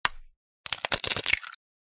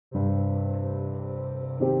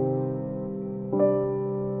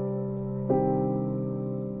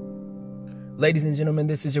Ladies and gentlemen,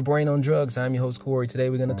 this is your Brain on Drugs. I'm your host, Corey.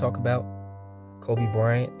 Today we're going to talk about Kobe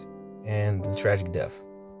Bryant and the tragic death.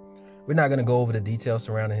 We're not going to go over the details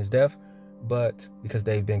surrounding his death, but because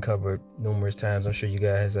they've been covered numerous times, I'm sure you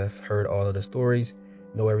guys have heard all of the stories,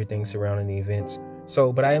 know everything surrounding the events.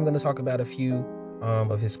 But I am going to talk about a few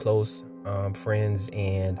of his close friends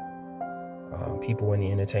and people in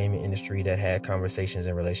the entertainment industry that had conversations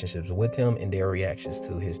and relationships with him and their reactions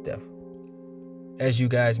to his death. As you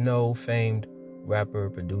guys know, famed rapper,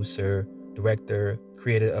 producer, director,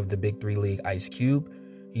 creator of the Big 3 League, Ice Cube,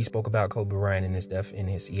 he spoke about Kobe Bryant and his death in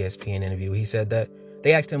his ESPN interview. He said that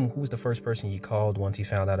they asked him who was the first person he called once he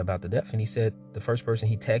found out about the death, and he said the first person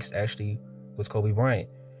he texted actually was Kobe Bryant,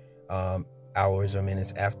 hours or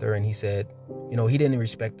minutes after. And he said, he didn't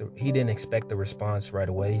expect the response right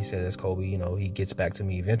away. He said, "That's Kobe. He gets back to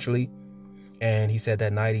me eventually." And he said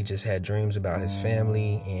that night he just had dreams about his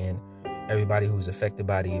family and everybody who was affected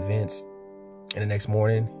by the events. And the next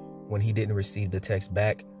morning, when he didn't receive the text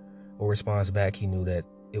back or response back, he knew that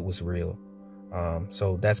it was real.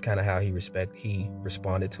 So that's kind of how he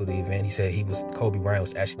responded to the event. He said Kobe Bryant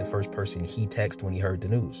was actually the first person he texted when he heard the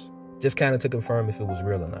news, just kind of to confirm if it was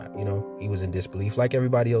real or not. He was in disbelief like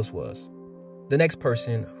everybody else was. The next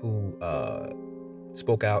person who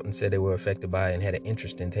spoke out and said they were affected by it and had an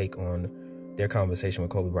interesting take on their conversation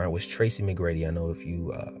with Kobe Bryant was Tracy McGrady. I know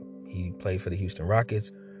he played for the Houston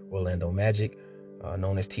Rockets, Orlando Magic,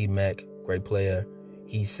 known as T-Mac, great player.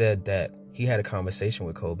 He said that he had a conversation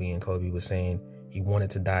with Kobe, and Kobe was saying he wanted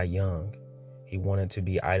to die young. He wanted to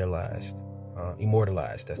be idolized,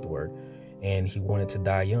 immortalized, that's the word. And he wanted to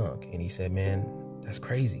die young. And he said, "Man, that's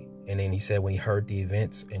crazy." And then he said when he heard the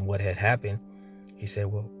events and what had happened, he said,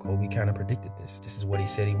 "Well, Kobe kind of predicted this. This is what he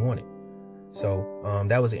said he wanted." So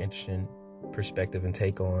that was an interesting perspective and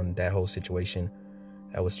take on that whole situation.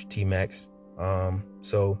 That was T-Max.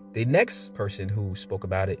 So the next person who spoke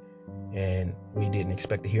about it, and we didn't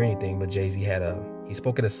expect to hear anything, but Jay-Z he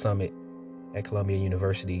spoke at a summit at Columbia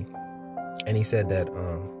University, and he said that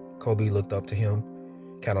Kobe looked up to him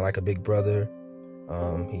kind of like a big brother.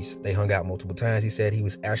 They hung out multiple times. He said he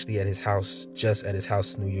was actually at his house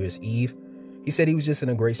New Year's Eve. He said he was just in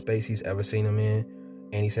a great space he's ever seen him in.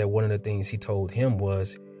 And he said one of the things he told him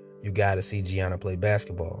was, "You got to see Gianna play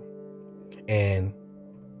basketball." And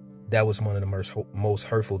that was one of the most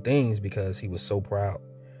hurtful things because he was so proud.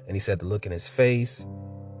 And he said the look in his face,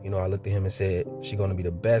 I looked at him and said, "She's going to be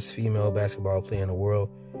the best female basketball player in the world."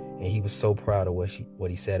 And he was so proud of what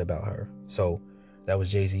he said about her. So that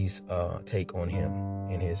was Jay-Z's take on him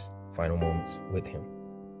in his final moments with him.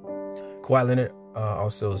 Kawhi Leonard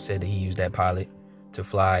also said that he used that pilot to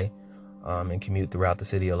fly and commute throughout the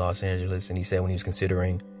city of Los Angeles. And he said when he was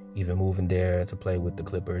considering even moving there to play with the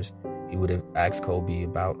Clippers, he would have asked Kobe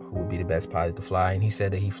about who would be the best pilot to fly. And he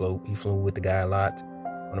said that he flew with the guy a lot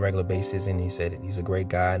on a regular basis. And he said he's a great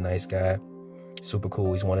guy, nice guy, super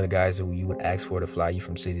cool. He's one of the guys who you would ask for to fly you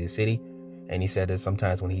from city to city. And he said that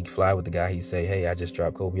sometimes when he'd fly with the guy, he'd say, "Hey, I just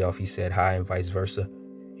dropped Kobe off." He said hi and vice versa.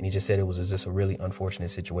 And he just said it was just a really unfortunate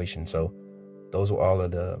situation. So those were all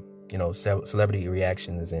of the, celebrity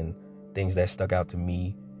reactions and things that stuck out to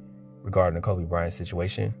me regarding the Kobe Bryant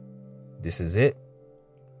situation. This is it.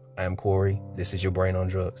 I am Corey. This is your Brain on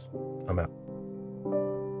Drugs. I'm out.